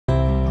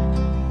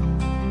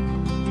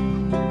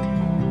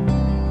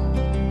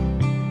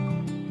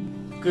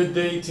Good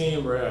day,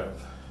 Team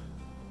Rev.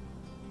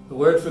 The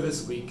word for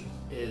this week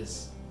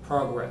is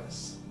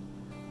progress.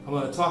 I'm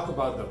going to talk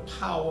about the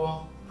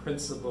power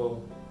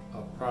principle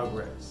of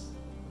progress.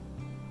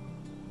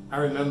 I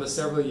remember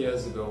several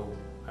years ago,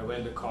 I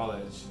went to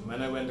college.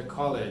 When I went to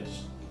college,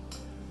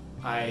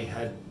 I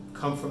had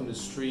come from the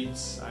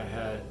streets. I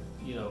had,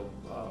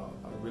 a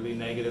really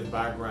negative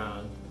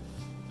background.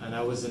 And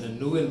I was in a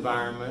new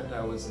environment.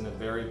 I was in a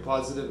very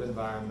positive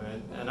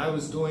environment, and I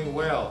was doing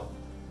well.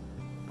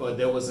 But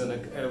there was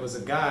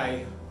a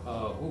guy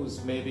who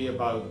was maybe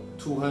about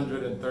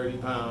 230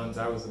 pounds.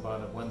 I was about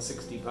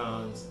 160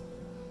 pounds.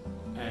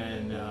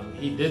 And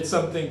he did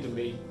something to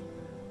me.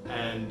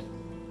 And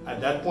at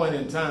that point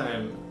in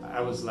time,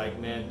 I was like,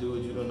 man,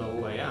 dude, you don't know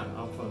who I am.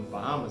 I'm from the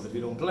Bahamas if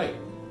you don't play.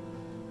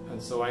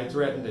 And so I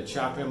threatened to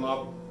chop him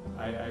up.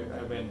 I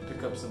went and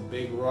pick up some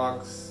big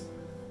rocks,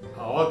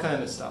 all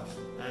kind of stuff.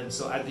 And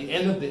so at the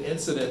end of the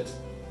incident,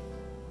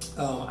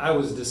 I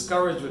was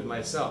discouraged with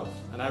myself.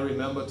 And I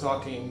remember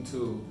talking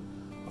to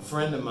a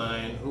friend of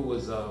mine who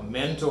was a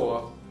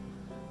mentor,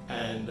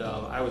 and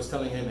I was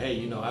telling him, hey,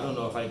 I don't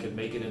know if I can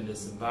make it in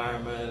this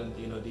environment.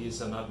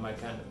 These are not my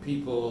kind of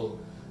people.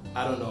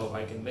 I don't know if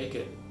I can make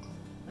it.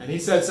 And he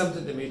said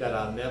something to me that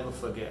I'll never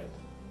forget.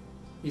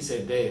 He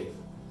said, Dave,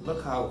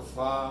 look how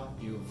far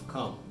you've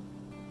come.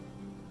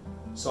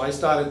 So I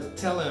started to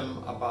tell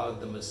him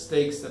about the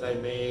mistakes that I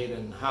made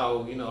and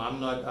how,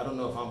 I don't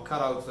know if I'm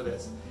cut out for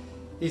this.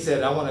 He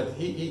said,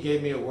 he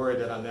gave me a word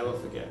that I'll never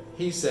forget.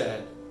 He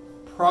said,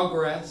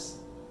 progress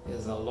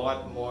is a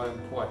lot more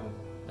important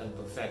than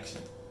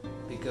perfection,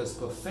 because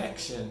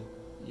perfection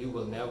you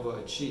will never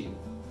achieve,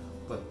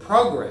 but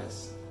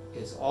progress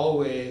is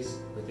always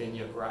within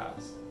your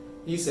grasp.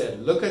 He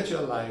said, look at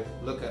your life,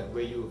 look at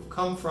where you've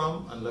come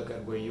from, and look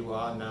at where you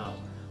are now,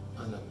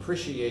 and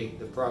appreciate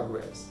the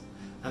progress.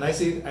 And I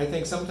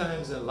think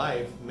sometimes in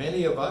life,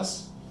 many of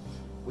us,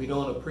 we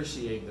don't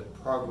appreciate the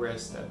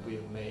progress that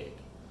we've made.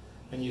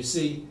 And you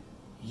see,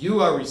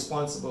 you are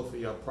responsible for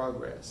your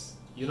progress.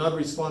 You're not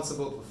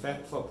responsible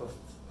for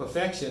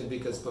perfection,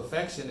 because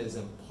perfection is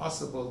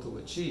impossible to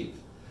achieve.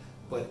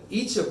 But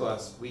each of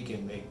us, we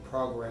can make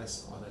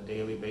progress on a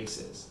daily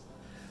basis.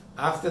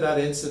 After that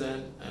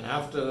incident and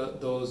after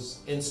those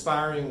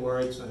inspiring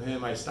words from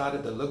him, I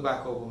started to look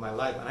back over my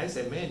life and I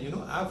said, man,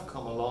 I've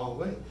come a long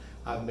way.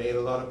 I've made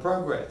a lot of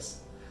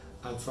progress.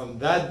 And from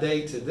that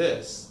day to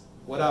this,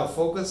 what I'll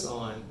focus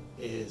on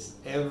is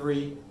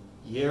every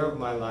year of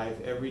my life,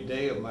 every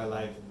day of my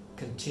life,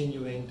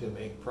 continuing to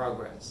make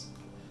progress.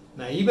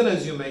 Now, even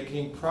as you're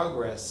making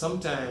progress,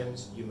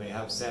 sometimes you may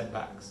have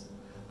setbacks.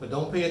 But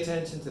don't pay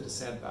attention to the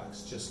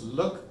setbacks. Just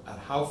look at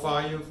how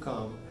far you've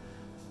come,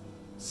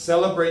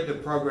 celebrate the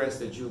progress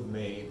that you've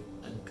made,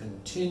 and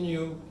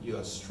continue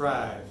your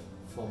strive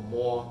for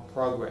more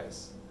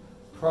progress.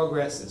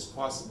 Progress is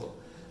possible.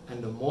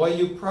 And the more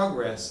you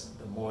progress,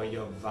 the more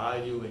your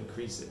value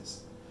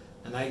increases.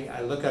 And I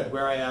look at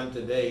where I am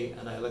today,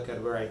 and I look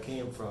at where I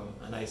came from,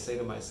 and I say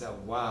to myself,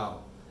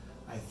 wow,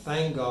 I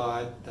thank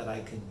God that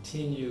I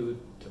continued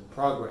to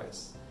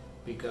progress,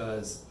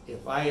 because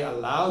if I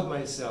allowed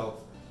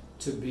myself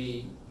to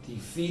be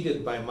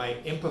defeated by my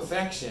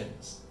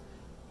imperfections,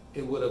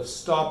 it would have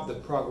stopped the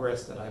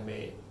progress that I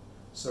made.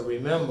 So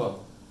remember,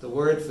 the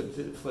word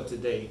for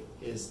today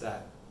is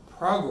that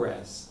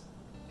progress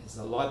is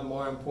a lot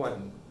more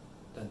important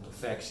than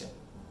perfection.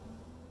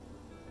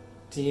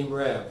 Team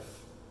Rev,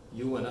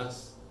 you and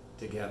us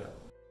together.